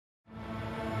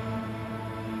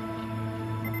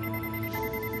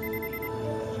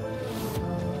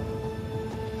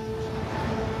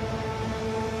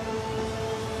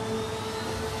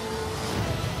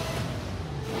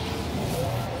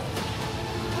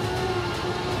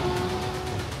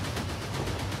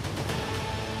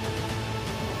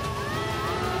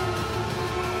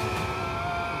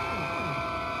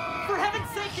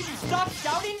sake, can you stop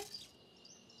shouting?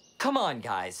 Come on,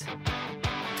 guys.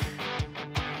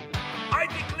 I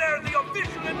declare the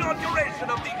official inauguration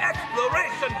of the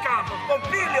exploration camp of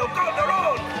Pompilio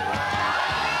Calderon!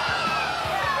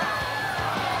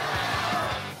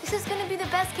 This is gonna be the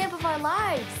best camp of our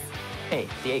lives. Hey,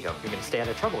 Diego, you're gonna stay out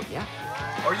of trouble, yeah?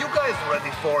 Are you guys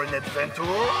ready for an adventure?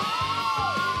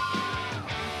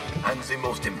 And the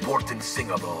most important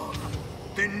thing of all,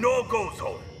 the no-go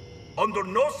zone. Under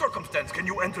no circumstance can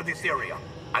you enter this area.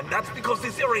 And that's because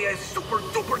this area is super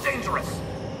duper dangerous.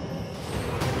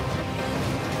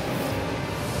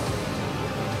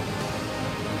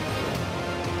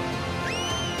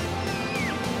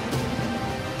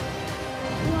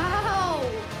 Wow!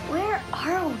 Where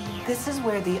are we? This is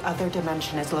where the other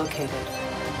dimension is located.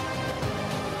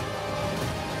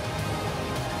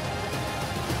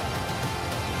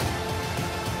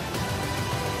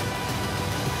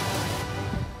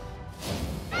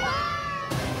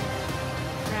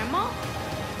 Grandma?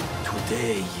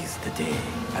 Today is the day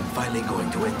I'm finally going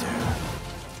to enter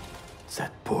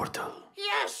that portal.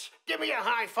 Yes! Give me a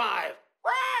high five.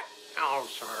 What? Oh,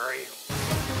 sorry.